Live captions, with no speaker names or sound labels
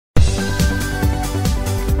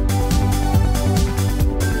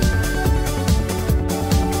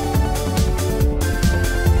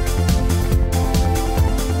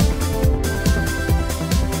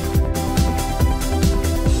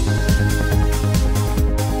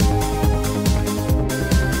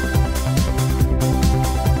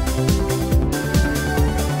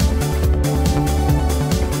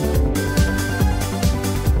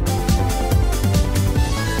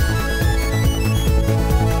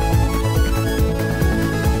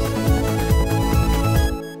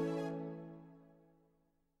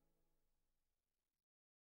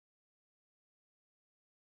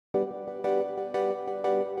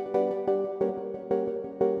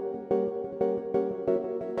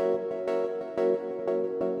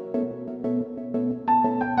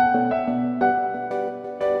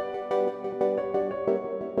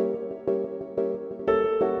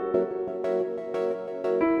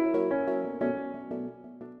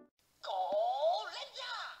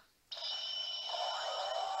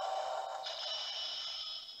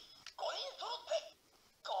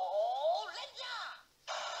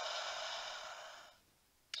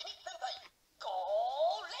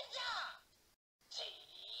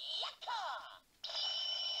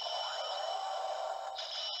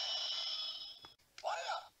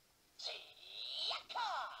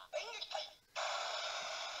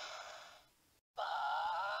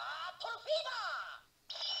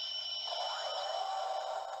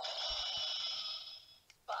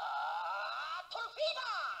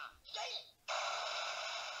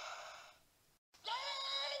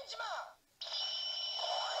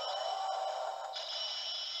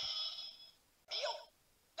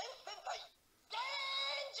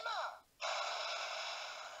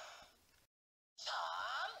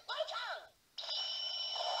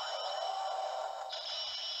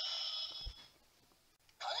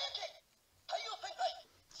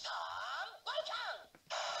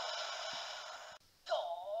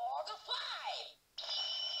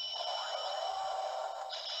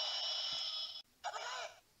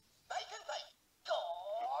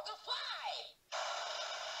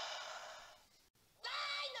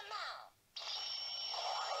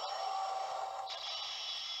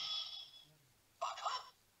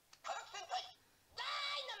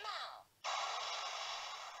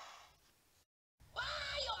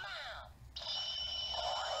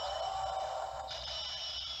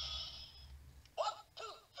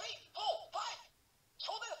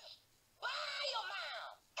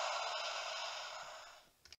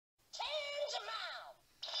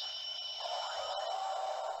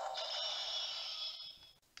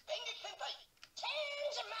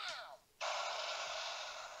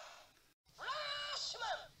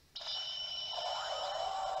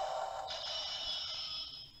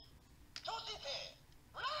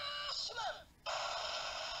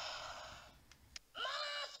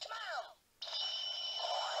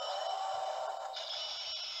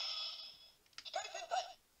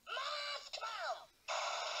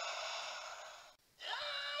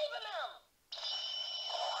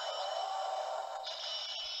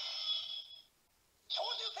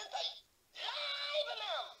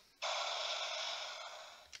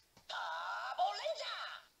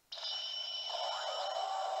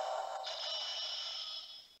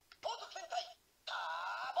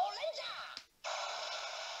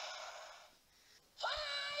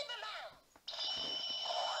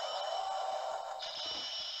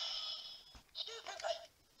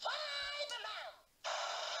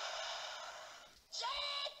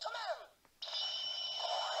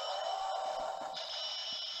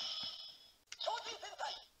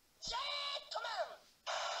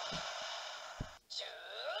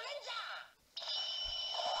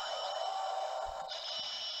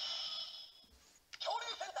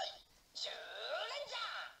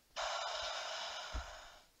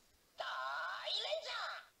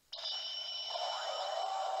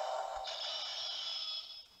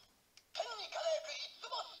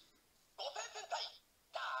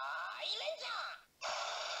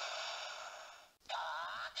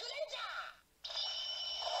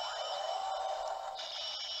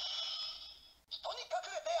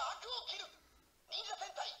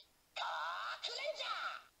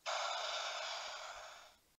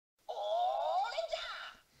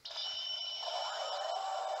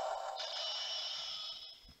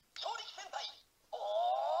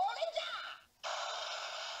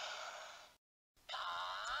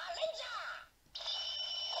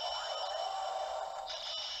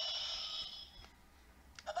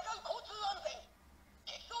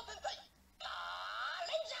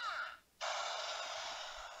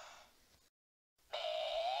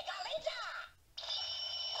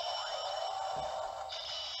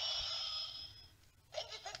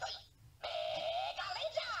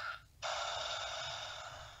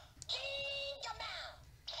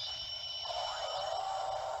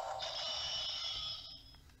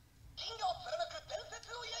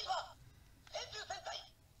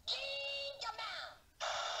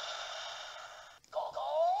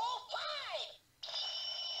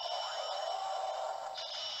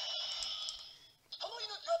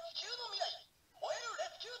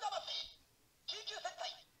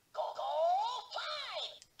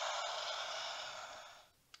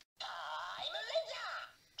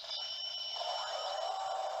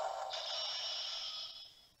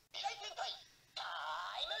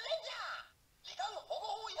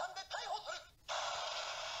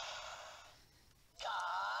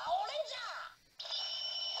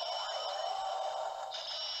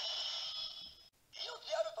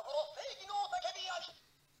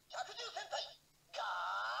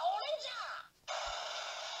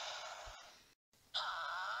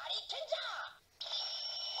チェンジャー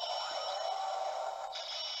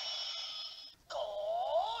ゴ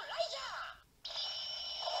ーライジャー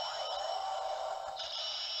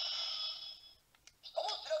人も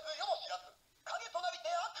知らず世も知らず影となりて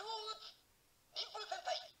悪を打つリンプ戦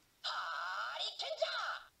隊ハリケンジャ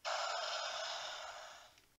ー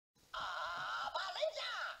アーバレンジャ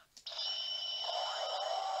ー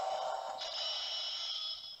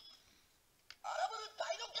アラブル大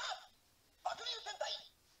のガス爆流戦隊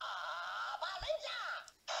アーバレンジャ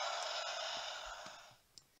ー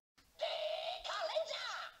デカレンジャ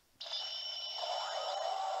ー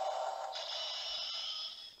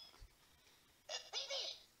SPD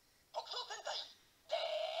特捜戦隊デ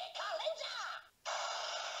カレンジャー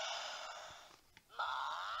マ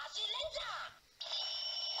ーシレンジャー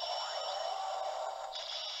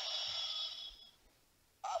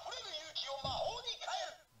溢れる勇気を魔法に変え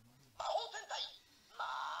る魔法戦隊マ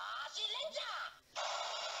ーシレンジャー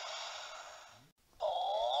冒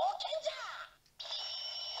険者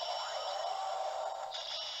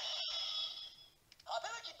果て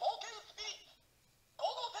なき冒険スピリッツ合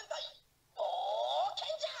同戦隊冒険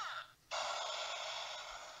者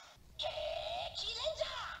激レンジャ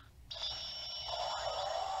ー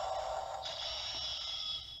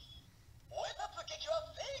燃え立つ敵は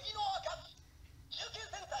正義の証中級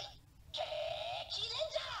戦隊激レン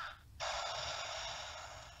ジャー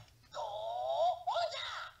ゴーオンジャ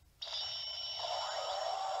ー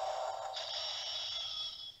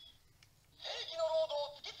正義のロード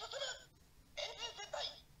を突き進むエンジン戦隊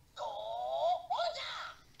ゴーオンジ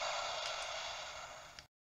ャー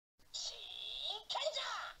真剣ジ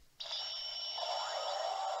ャー